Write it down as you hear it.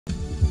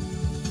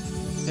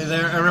Hey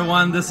there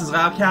everyone, this is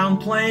Rakan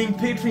playing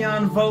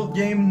Patreon vote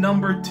game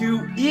number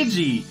 2,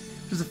 E.G.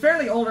 Which is a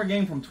fairly older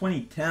game from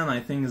 2010, I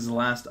think is the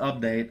last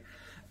update.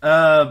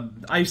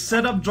 I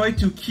set up Joy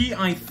to Key,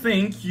 I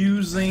think,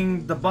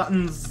 using the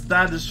buttons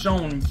that is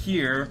shown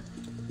here.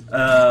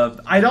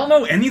 I don't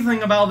know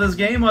anything about this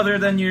game other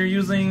than you're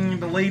using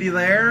the lady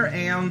there,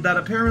 and that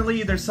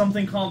apparently there's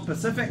something called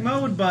Pacific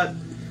mode, but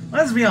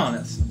let's be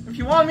honest, if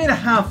you want me to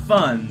have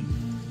fun,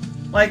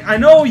 like, I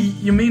know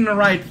you mean the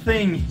right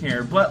thing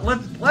here, but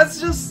let's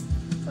just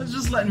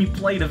let me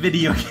play the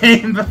video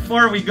game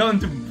before we go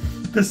into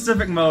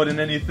Pacific mode and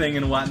anything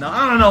and whatnot.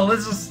 I don't know.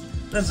 Let's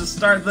just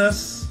start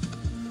this.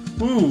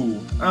 Ooh,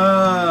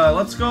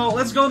 let's go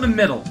in the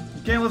middle.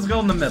 Okay, let's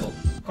go in the middle.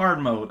 Hard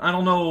mode. I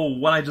don't know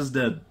what I just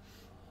did.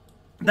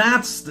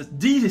 That's the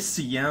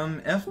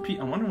DCM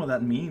FP. I wonder what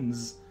that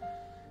means.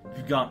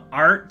 You've got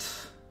art.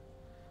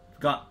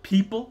 You've got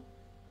people.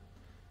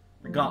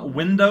 You've got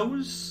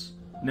windows.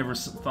 Never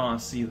thought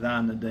I'd see that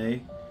in a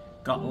day.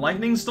 Got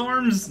lightning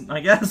storms,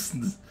 I guess.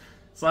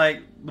 It's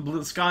like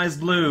the sky's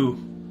blue,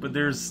 but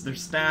there's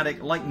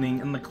static lightning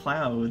in the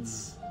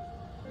clouds.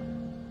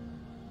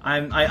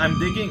 I'm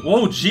digging.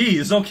 Whoa,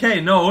 jeez. Okay,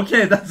 no,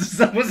 okay,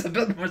 that was a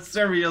bit more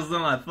serious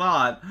than I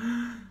thought.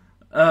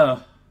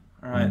 All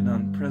right,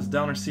 then press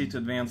down or C to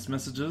advance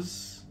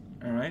messages.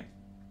 All right.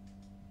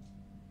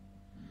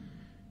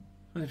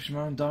 But if your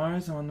mom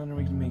dies, I wonder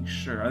we can make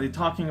sure. Are they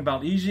talking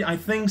about EG? I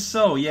think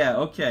so. Yeah.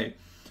 Okay.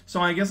 So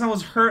I guess I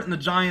was hurt in the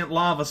giant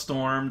lava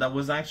storm that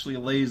was actually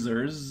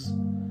lasers.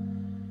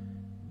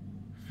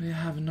 We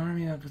have an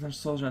army of potential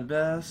soldiers at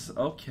best.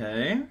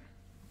 Okay.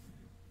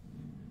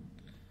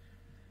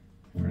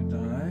 Or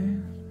die.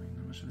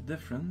 Not much of a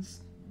difference.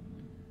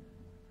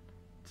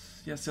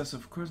 Yes,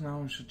 of course.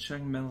 Now we should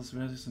check mental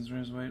resistance.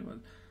 Wait, what?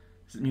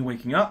 Is it me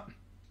waking up?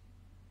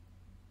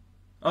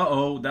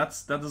 Uh-oh, that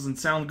doesn't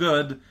sound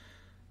good.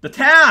 The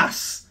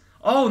TAS!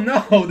 Oh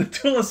no, the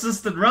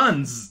tool-assisted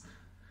runs!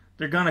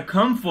 They're gonna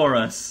come for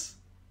us.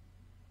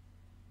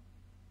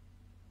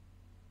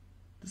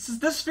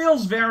 This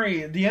feels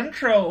very... The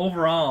intro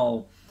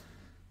overall...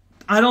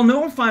 I don't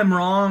know if I'm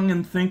wrong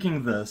in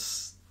thinking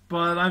this,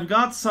 but I've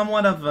got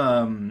somewhat of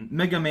a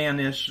Mega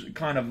Man-ish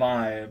kind of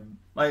vibe.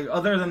 Like,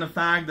 other than the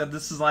fact that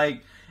this is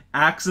like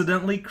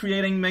accidentally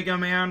creating Mega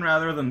Man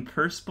rather than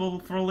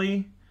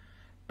purposefully.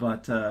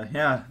 But,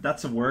 yeah,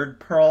 that's a word.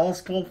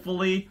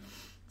 Purposefully.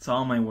 It's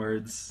all my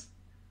words.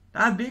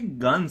 That big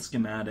gun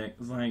schematic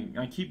is like,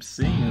 I keep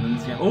seeing it in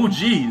this game. Oh,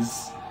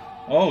 jeez.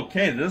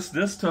 Okay,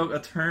 this took a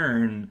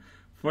turn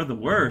for the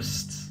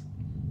worst.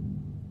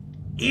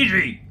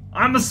 EG,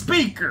 I'm the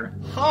speaker.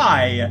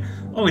 Hi.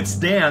 Oh, it's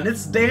Dan.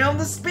 It's Dan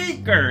the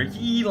speaker.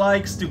 He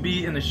likes to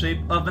be in the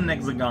shape of an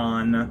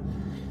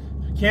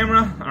hexagon.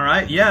 Camera,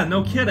 alright, yeah,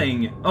 no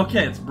kidding.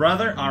 Okay, it's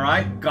brother,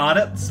 alright, got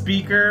it.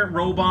 Speaker,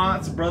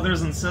 robots,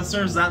 brothers and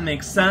sisters, that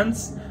makes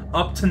sense.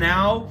 Up to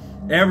now,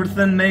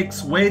 everything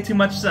makes way too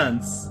much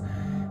sense.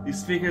 These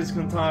speakers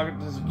can talk.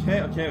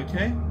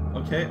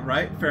 Okay,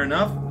 right, fair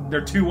enough.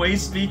 They're two-way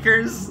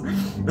speakers.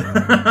 We're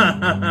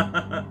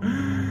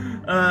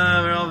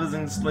all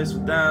visiting this place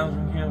with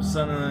down. You know,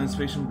 sun and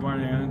spatial bar.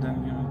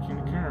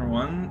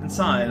 One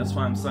inside. That's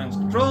why I'm science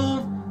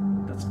controlled.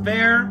 That's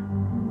fair.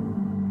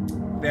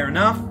 Fair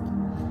enough.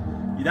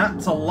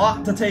 That's a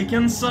lot to take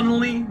in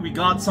suddenly. We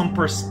got some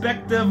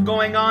perspective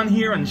going on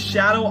here and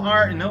shadow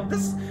art. You know,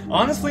 this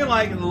honestly,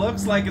 like, it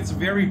looks like it's a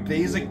very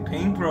basic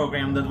paint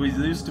program that we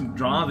used to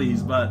draw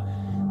these, but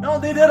no,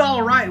 they did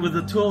alright with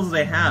the tools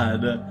they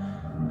had. So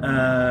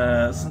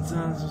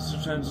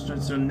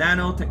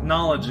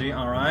nanotechnology,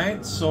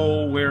 alright.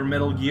 So we're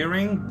Metal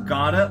Gearing,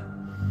 got it.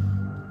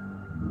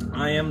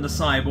 I am the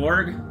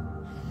cyborg.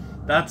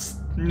 That's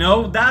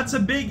a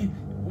big...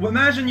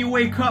 Imagine you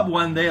wake up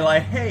one day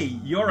like, hey,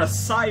 you're a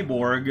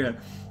cyborg.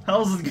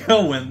 How's it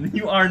going?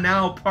 You are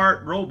now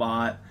part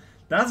robot.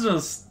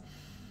 That's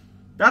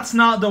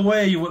not the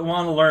way you would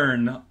want to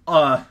learn,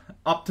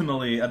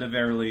 optimally at the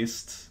very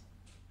least.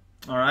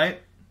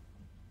 Alright?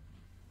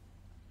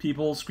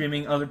 People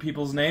screaming other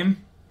people's name.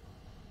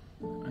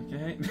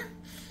 Okay.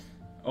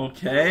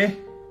 Okay.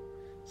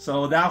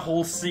 So that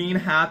whole scene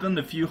happened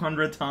a few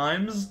hundred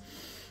times.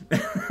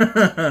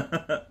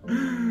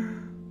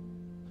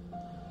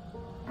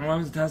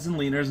 Arms 1,000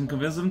 leaders and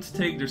convince them to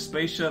take their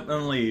spaceship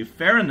and leave.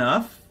 Fair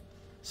enough.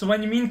 So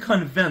when you mean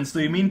convince, do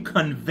you mean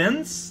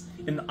convince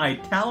in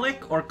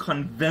italic or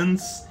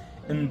convince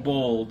in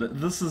bold?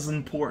 This is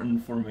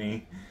important for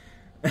me.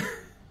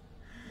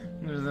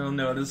 They'll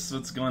notice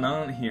what's going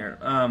on here.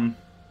 I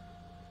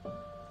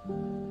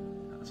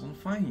just want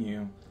to find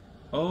you.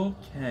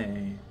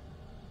 Okay.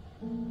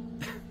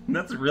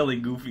 That's a really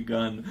goofy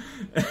gun.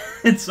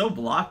 It's so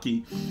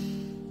blocky.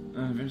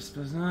 Very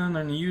special. I'm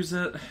gonna use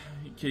it.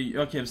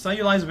 Okay,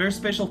 cellulized very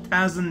special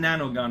Tazen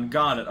nanogun.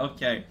 Got it.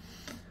 Okay.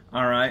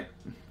 Alright.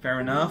 Fair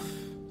enough.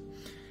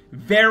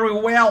 Very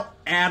well,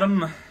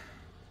 Adam.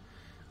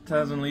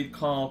 Tazen lead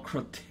call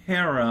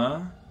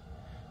Crotera.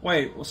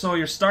 Wait, so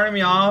you're starting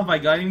me off by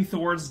guiding me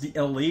towards the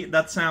elite?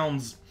 That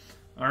sounds...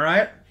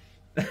 Alright.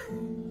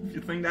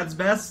 You think that's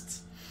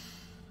best?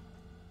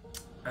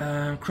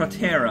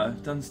 Cratera.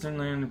 Doesn't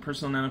learn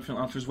personal nanofield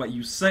alters what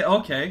you say.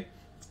 Okay.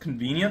 It's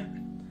convenient.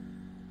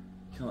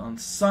 Kill on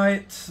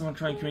sight. Someone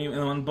trying to communicate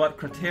with one but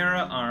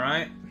Cratera.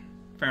 Alright.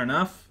 Fair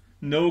enough.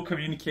 No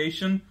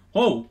communication.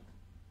 Oh!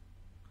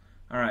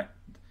 Alright.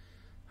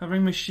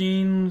 Hovering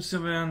machine,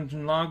 civilian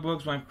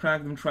logbooks. When I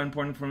crack them, try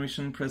important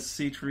information. Press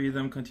C to read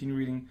them. Continue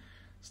reading.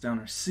 It's down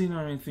or C.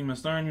 Not anything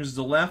must learn. Use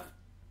the left.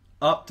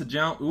 Up to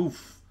jump.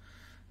 Oof.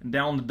 And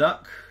down the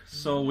duck.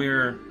 So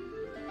we're...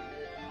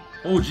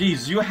 Oh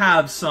geez, you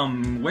have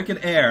some wicked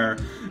air.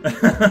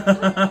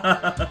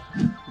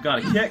 Got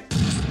a kick.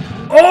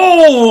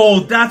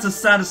 Oh! That's a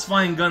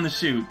satisfying gun to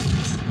shoot.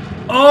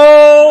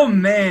 Oh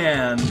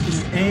man! Can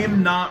you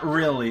aim? Not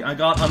really. I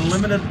got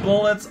unlimited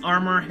bullets,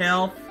 armor,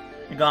 health.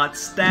 I got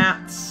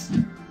stats.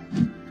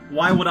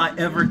 Why would I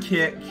ever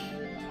kick?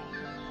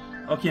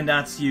 Okay, and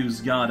that's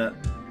used. Got it.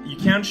 You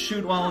can't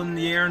shoot while in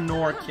the air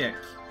nor kick.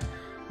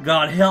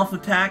 Got health,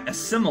 attack,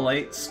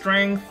 assimilate,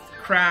 strength,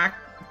 crack,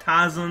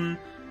 Tazen,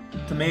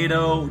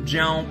 tomato,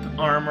 jump,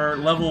 armor,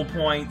 level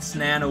points,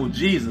 nano.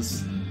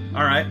 Jesus.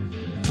 Alright.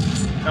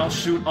 I'll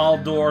shoot all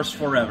doors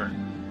forever.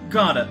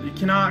 Got it. You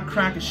cannot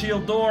crack a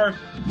shield door.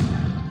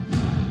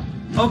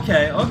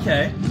 Okay,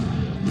 okay.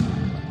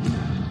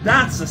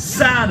 That's a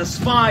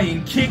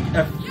satisfying kick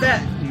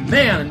effect,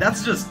 man, and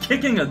that's just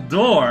kicking a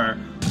door.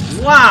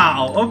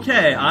 Wow,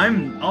 okay,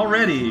 I'm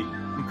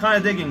kind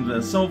of digging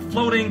this. So,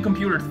 floating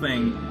computer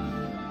thing.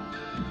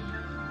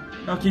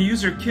 Okay,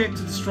 use your kick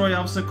to destroy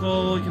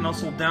obstacle. You can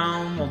also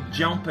down while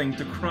jumping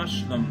to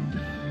crush them.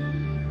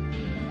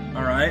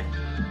 Alright.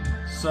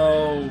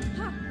 So...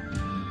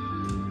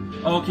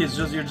 Okay, it's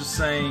just, you're just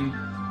saying...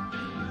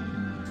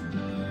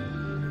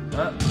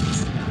 What?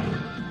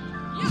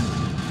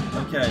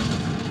 Okay.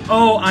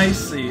 Oh, I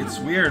see. It's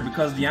weird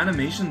because the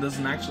animation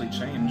doesn't actually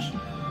change.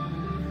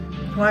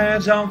 Fly,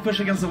 jump, push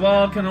against the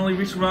wall, can only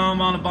reach around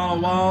on a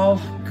bottle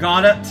wall.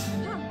 Got it.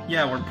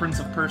 Yeah, we're Prince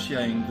of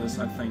Persia-ing this,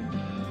 I think.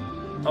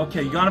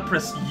 Okay, you gotta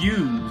press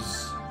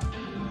use.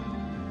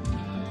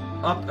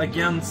 Up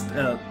against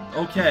it.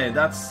 Okay,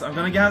 that's... I'm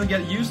gonna have to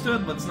get used to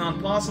it, but it's not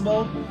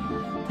possible.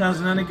 Has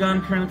an any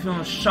gun, currently feeling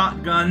a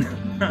shotgun.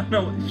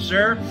 No,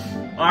 sure?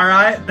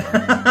 Alright.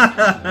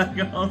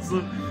 You can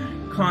also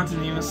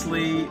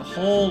continuously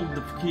hold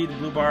the key to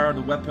blue bar of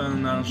the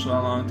weapon. I don't show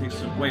how long it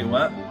takes to... Wait,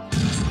 what?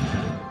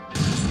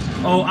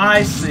 Oh,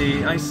 I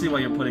see. I see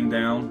what you're putting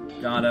down.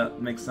 Got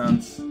it. Makes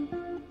sense.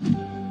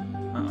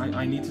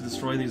 I need to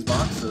destroy these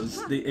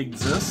boxes. They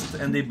exist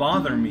and they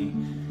bother me.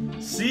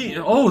 See?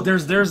 Oh,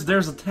 there's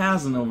a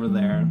Tazen over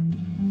there.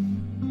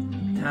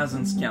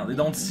 Tazen scout. They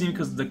don't see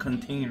because of the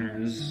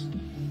containers.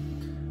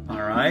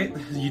 Alright.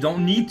 You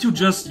don't need to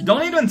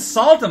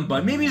insult him,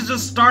 but maybe he's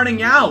just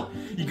starting out.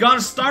 You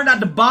gotta start at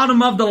the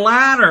bottom of the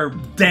ladder,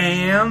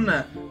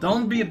 Dan.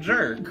 Don't be a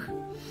jerk.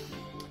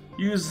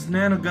 Use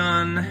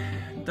nanogun.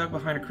 Duck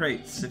behind the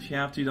crates. If you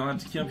have to, you don't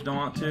have to kill. If you don't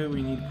want to,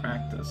 we need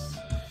practice.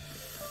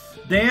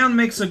 Dan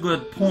makes a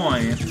good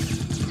point.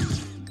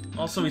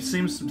 Also, he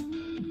seems to...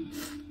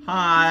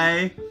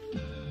 Hi!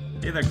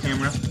 Hey there,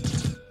 camera.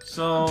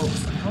 So,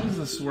 how does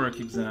this work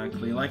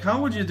exactly? Like,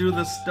 how would you do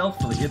this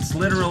stealthily? It's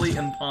literally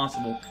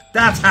impossible.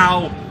 That's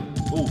how...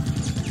 Ooh.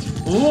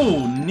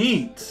 Ooh,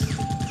 neat.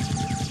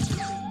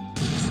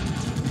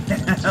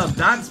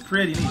 That's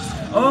pretty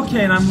neat.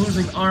 Okay, and I'm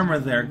losing armor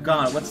there.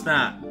 Got it. What's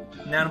that?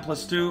 Nano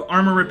 +2.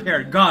 Armor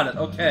repaired. Got it.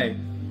 Okay.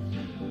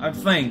 I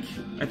think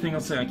I'll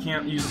say I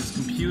can't use this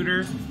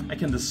computer. I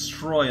can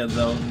destroy it,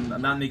 though.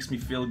 And that makes me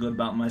feel good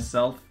about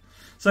myself.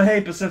 So,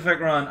 hey, Pacific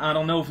Run. I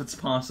don't know if it's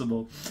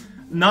possible.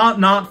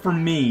 Not for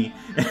me.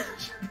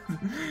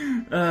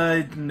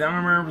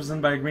 Armor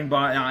represented by a green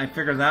bot. Yeah, I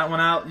figured that one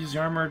out. Use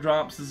your armor,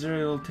 drops the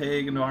zero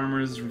tag, and the armor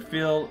is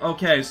refilled.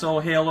 Okay, so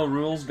Halo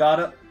rules, got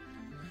it.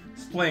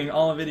 It's playing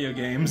all video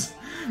games.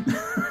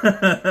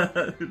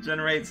 It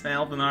generates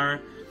health and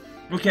armor.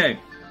 Okay.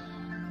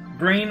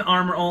 Green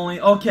armor only.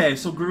 Okay,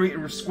 so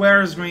green,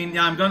 square is green.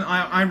 Yeah,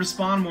 I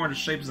respond more to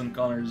shapes and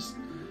colors.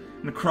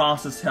 And the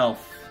cross is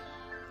health.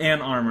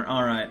 And armor.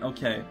 Alright,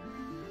 okay.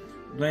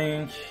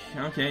 Blink.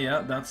 Okay,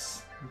 yeah,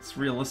 that's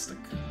realistic.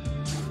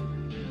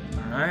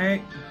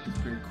 Alright.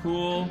 Pretty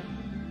cool.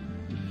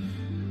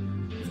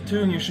 2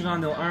 in your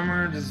Shigandil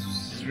armor. This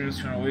is really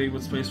kind of away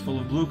with space full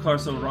of blue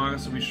cars so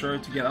rockets, so be sure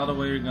to get out of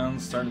the way your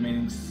guns start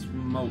emitting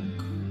smoke.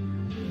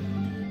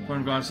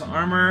 Point goddess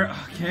armor.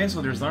 Okay,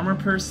 so there's armor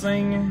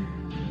piercing.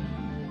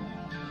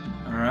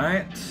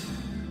 Alright.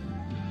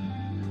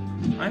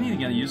 I need to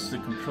get used to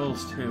the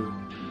controls too.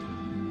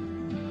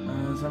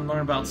 So I'm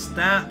learning about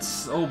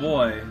stats. Oh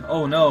boy.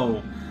 Oh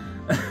no.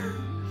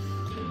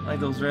 Like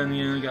those red,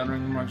 you got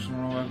ring marks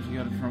from roll up, you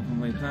got it from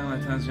complete time.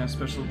 That has your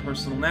special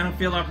personal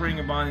nanofield operating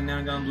your body.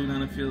 Nanogun blue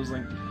nanofields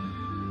like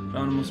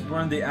the most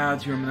important. They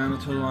add to your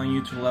nanototal, allowing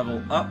you to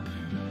level up.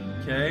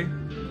 Okay.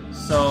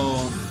 So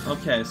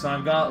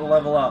I've got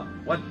level up.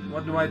 What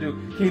do I do?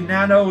 Okay,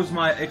 nano is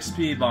my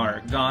XP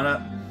bar. Got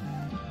it.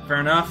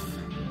 Fair enough.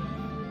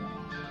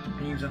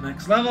 Use the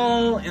next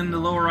level in the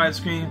lower right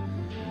screen.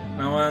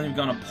 Now when you've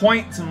got a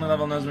point, some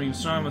level knows when you're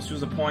strong, must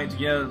use a point to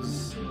get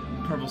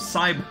purple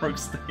cyborg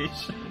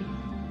station.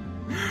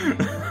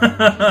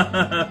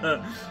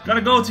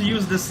 Gotta go to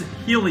use this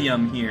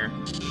helium here.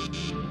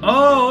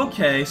 Oh,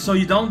 okay, so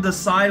you don't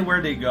decide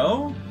where they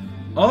go?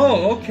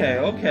 Oh, okay,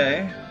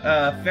 okay.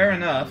 Fair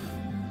enough.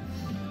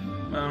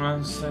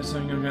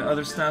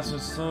 Other stats are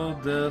so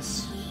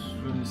this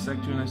from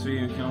sector next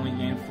week you can only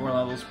gain 4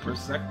 levels per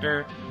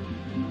sector.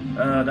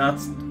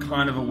 That's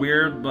kind of a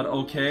weird, but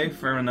okay,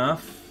 fair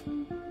enough.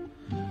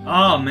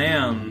 Oh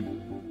man.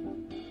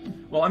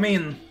 Well, I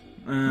mean,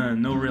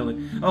 no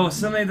really. Oh,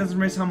 simulate doesn't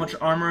raise how much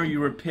armor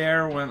you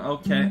repair when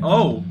okay.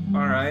 Oh,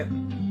 alright.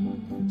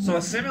 So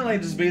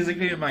assimilate is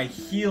basically my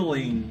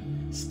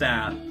healing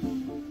stat.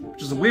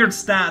 Which is a weird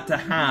stat to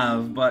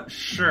have, but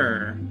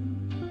sure.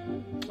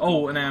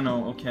 Oh, an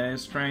nano, okay.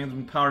 Strength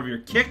and power of your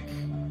kick.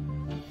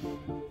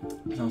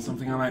 Sounds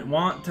something I might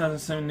want.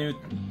 Tesla new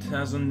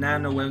Tesla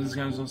nano web. This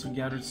guy was also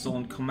gathered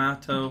stolen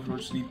Komato, for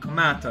which you need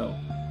Komato.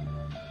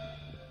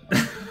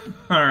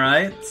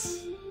 Alright.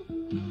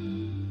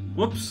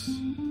 Whoops.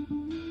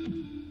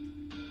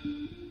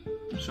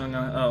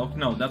 Oh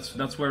no,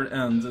 that's where it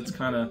ends. It's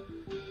kinda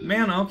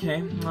man,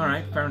 okay.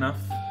 Alright, fair enough.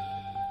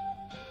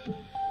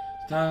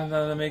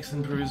 That makes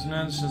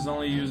improvements. She's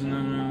only using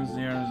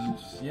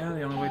yeah,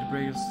 the only way to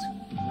break is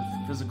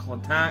with physical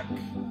attack.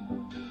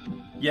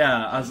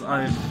 Yeah, as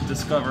I've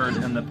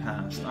discovered in the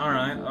past.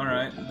 Alright,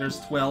 alright. There's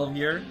 12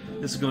 here.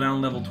 This will go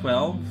down to level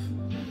 12.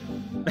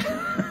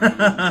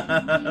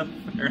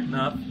 Fair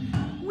enough.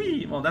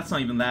 Whee! Well, that's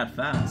not even that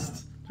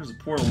fast. There's a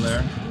portal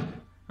there.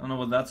 I don't know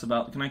what that's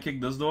about. Can I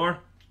kick this door?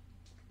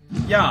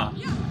 Yeah.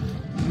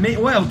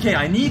 Well, okay,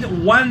 I need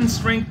 1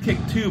 strength kick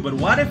too, but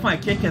what if I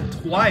kick it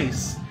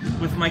twice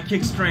with my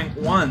kick strength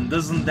 1?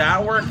 Doesn't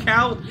that work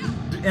out?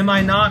 Am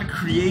I not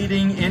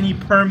creating any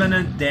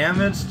permanent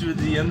damage to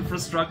the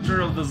infrastructure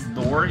of this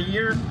door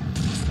here?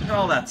 Look at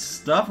all that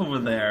stuff over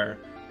there.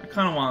 I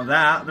kind of want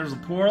that. There's a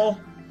portal.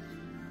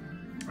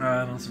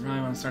 I don't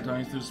survive when I start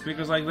talking through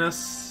speakers like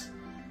this.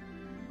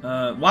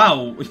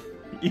 Wow,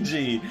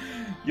 EG,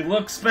 you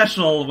look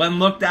special when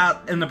looked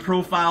at in the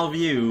profile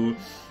view.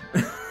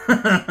 Don't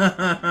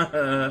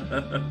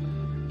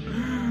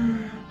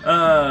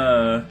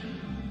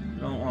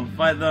want to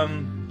fight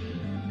them.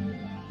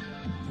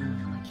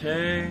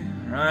 Okay,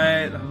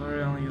 alright,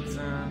 Hillary only gets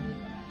in.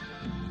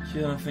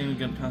 Kill nothing, we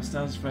get past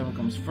that, survival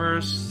comes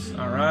first.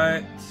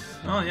 Alright.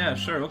 Oh yeah,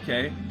 sure,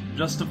 okay.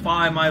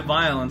 Justify my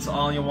violence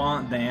all you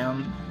want,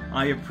 Dan.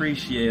 I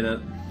appreciate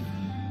it.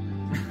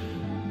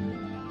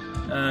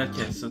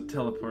 Okay, so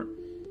teleport.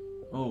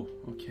 Oh,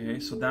 okay,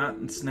 so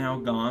that's now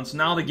gone. So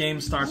now the game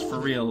starts for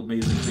real,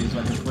 basically, is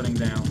what I'm putting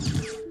down.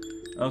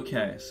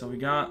 Okay, so we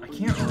got... I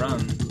can't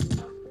run.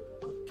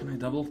 Can I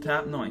double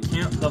tap? No, I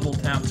can't double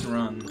tap to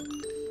run.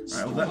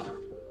 Alright, well that...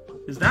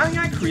 Is that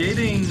guy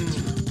creating...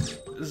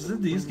 Is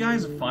it these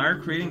guys of fire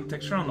creating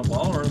texture on the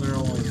wall, or are they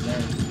always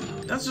there?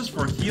 That's just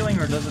for healing,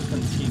 or does it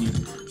continue?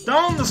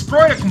 Don't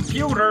destroy the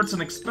computer! It's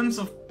an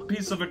expensive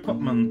piece of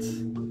equipment.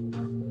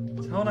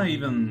 So how would I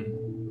even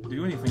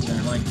do anything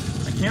there? Like,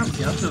 I can't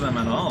get to them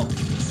at all.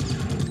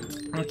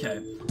 Okay.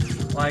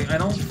 Like, I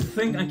don't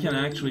think I can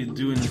actually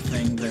do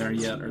anything there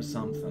yet or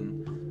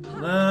something.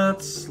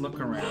 Let's look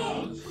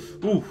around.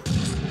 Ooh.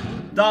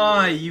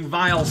 Die, you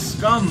vile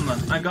scum!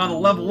 I gotta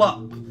level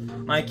up.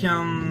 I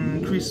can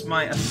increase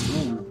my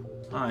ooh.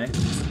 Hi.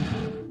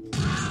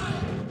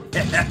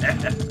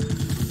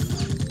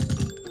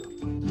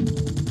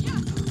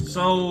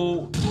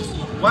 So,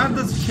 what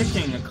does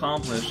kicking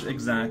accomplish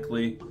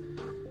exactly?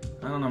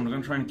 I don't know, I'm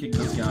gonna try and kick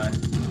this guy.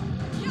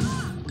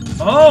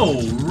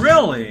 Oh,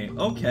 really?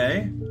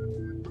 Okay.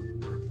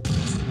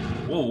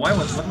 Whoa, what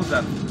was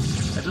that?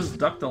 I just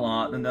ducked a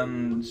lot, and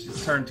then she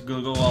turned to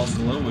go all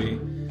glowy.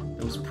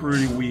 That was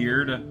pretty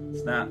weird.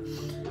 What's that?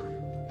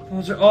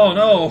 Oh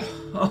no!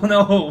 Oh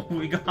no!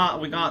 We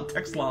got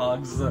text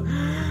logs.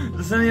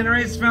 The sentient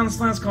race found this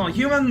class called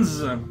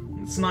humans.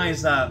 It's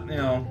nice that, you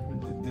know,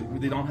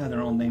 they don't have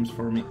their own names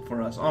for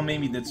us. Oh,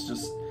 maybe that's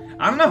just...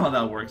 I don't know how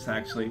that works,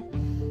 actually.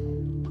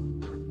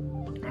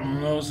 I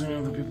don't know, some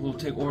of the people who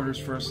take orders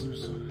first.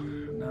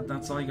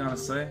 That's all you gotta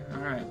say?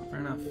 Alright, fair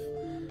enough.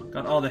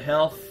 Got all the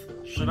health.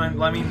 Should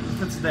I mean,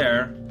 if it's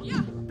there,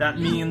 that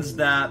means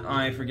that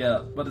I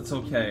forget, but it's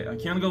okay. I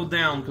can't go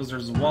down because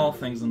there's wall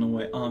things in the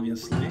way,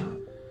 obviously.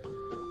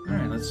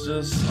 Alright, let's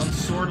just...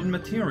 Unsorted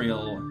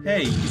material.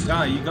 Hey,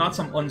 guy, you got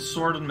some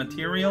unsorted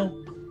material?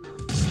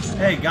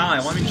 Hey, guy,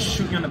 want me to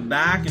shoot you in the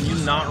back and you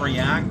not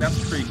react? That's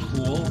pretty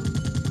cool.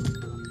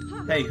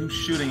 Hey, who's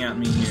shooting at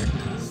me here?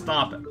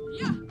 Stop it.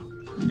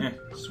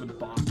 Just with the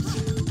box.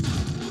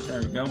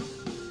 There we go.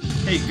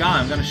 Hey, guy,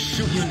 I'm gonna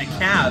shoot you in the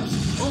calves.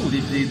 Oh,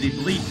 they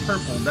bleed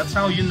purple. That's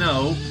how you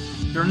know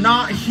they're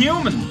not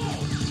human.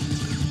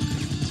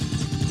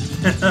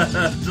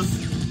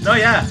 Just... Oh,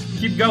 yeah.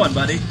 Keep going,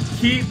 buddy.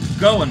 Keep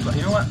going, but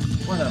you know what?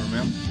 Whatever,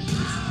 man.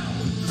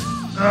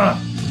 Ugh.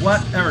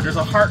 Whatever. There's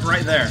a heart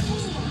right there.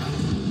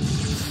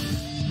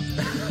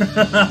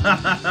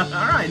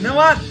 Alright, you know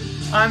what?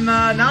 I'm,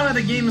 now that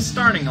the game is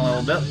starting a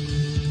little bit,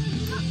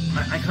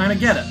 I kind of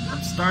get it.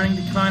 I'm starting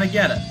to kind of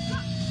get it.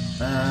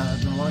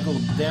 Do I want to go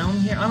down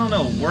here? I don't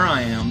know where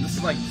I am. This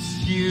is like this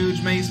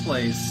huge maze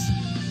place.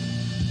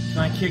 Can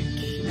I kick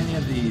any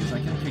of these?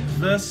 I can kick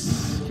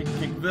this,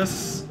 kick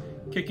this,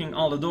 kicking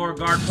all the door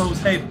guard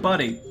posts. Hey,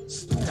 buddy.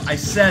 I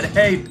said,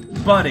 hey,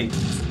 buddy.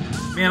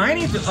 Man, I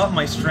need to up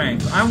my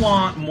strength. I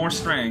want more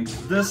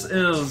strength. This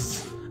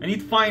is... I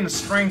need to find a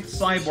strength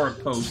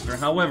cyborg poster,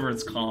 however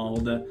it's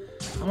called. I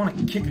want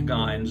to kick a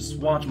guy and just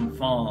watch him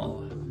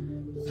fall.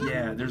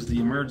 Yeah, there's the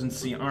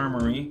emergency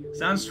armory.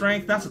 Sound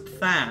strength? That's a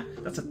ta.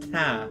 That's a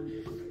ta.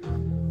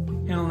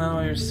 Handle now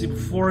what you see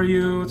before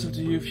you. It's up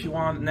to you if you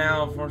want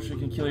now. The more you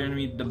can kill your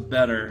enemy, the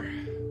better.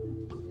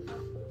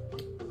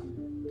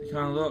 They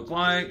kind of look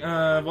like,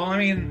 well, I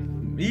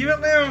mean,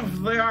 even if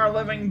they are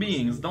living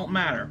beings, don't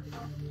matter.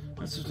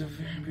 That's what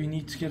we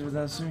need to get with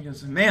that soon.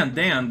 Man,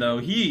 Dan, though,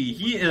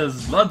 he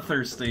is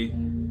bloodthirsty.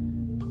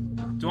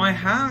 Do I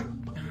have?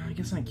 I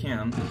guess I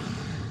can.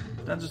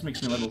 That just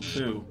makes me level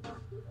 2.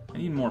 I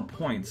need more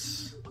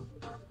points.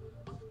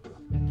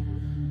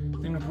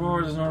 Thing of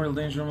war, there's no real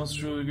danger. I must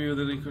truly agree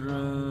that he could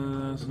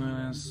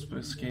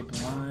escape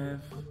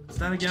alive. What's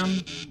that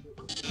again?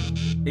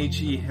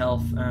 HE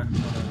health. Whatever.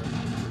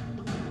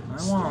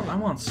 I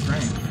want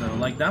strength though.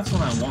 Like that's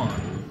what I want.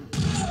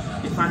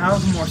 If I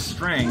have more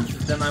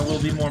strength, then I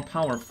will be more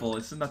powerful.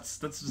 That's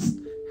just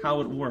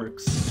how it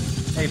works.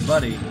 Hey,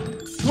 buddy.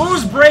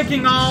 Who's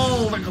breaking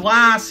all the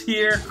glass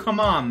here? Come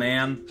on,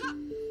 man.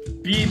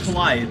 Be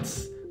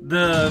polite.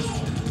 The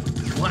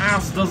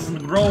glass doesn't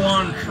grow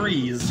on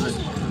trees.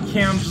 You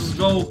can't just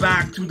go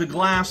back to the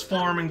glass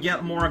farm and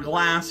get more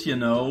glass, you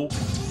know.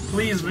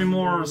 Please be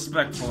more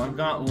respectful. I've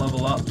got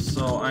level up,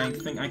 so I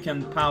think I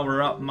can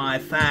power up my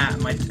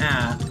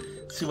ta.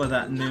 See what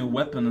that new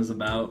weapon is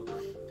about.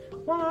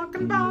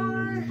 Walking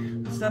by.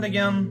 What's that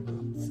again?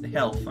 It's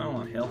health. I don't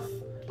want health.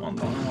 I want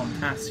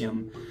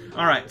potassium.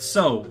 Alright,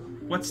 so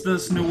what's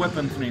this new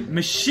weapon for me?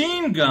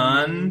 Machine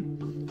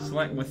gun.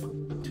 Select with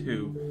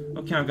 2.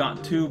 Okay, I've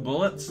got 2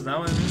 bullets. Is that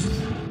what it means?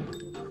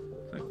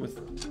 Select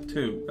with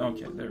 2.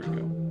 Okay, there we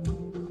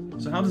go.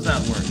 So how does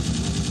that work?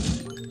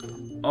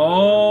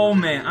 Oh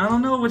man, I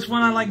don't know which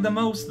one I like the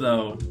most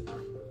though.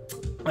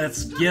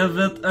 Let's give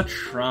it a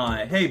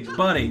try. Hey,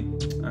 buddy.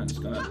 I'm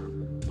just gonna.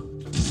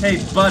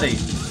 Hey, buddy.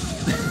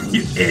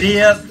 You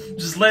idiot!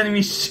 Just letting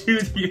me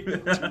shoot you.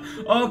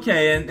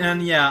 Okay,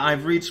 and yeah,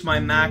 I've reached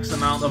my max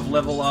amount of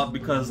level up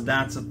because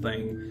that's a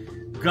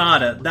thing.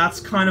 Got it.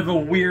 That's kind of a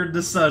weird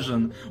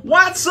decision.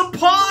 What's a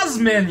pause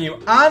menu?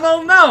 I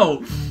don't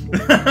know.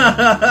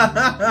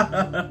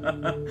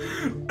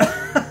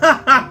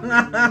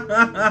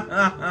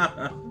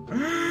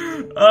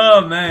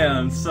 Oh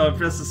man, so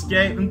press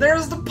escape, and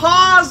there's the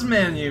pause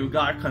menu.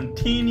 Got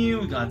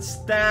continue, got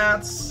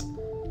stats.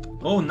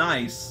 Oh,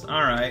 nice.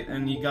 Alright,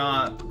 and you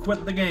got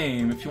quit the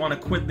game. If you want to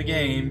quit the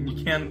game,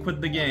 you can quit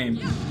the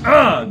game.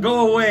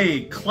 Go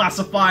away,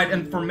 classified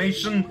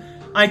information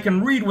I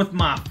can read with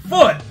my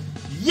foot.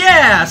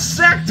 Yeah,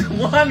 Sector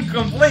 1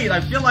 complete.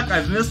 I feel like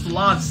I've missed a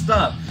lot of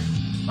stuff.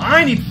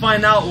 I need to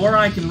find out where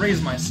I can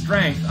raise my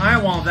strength.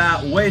 I want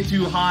that way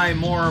too high,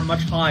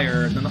 much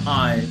higher than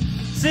high.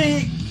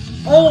 See,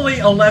 only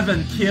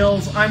 11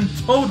 kills. I'm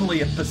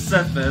totally a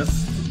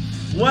pacifist.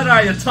 What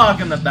are you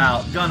talking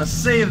about? Gonna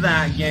save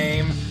that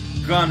game.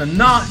 Gonna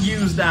not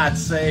use that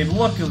save.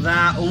 Look at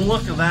that.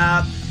 Look at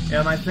that.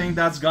 And I think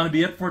that's gonna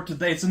be it for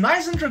today. It's a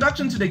nice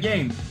introduction to the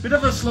game. Bit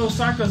of a slow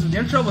start because of the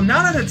intro, but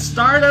now that it's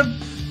started,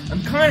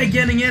 I'm kind of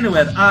getting into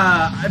it.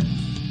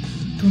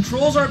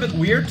 Controls are a bit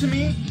weird to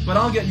me, but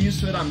I'll get used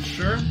to it, I'm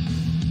sure.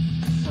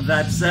 With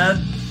that said,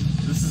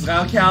 this is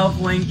Raocow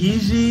playing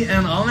Easy,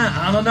 and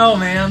I don't know,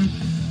 man.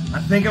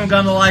 I think I'm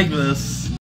gonna like this.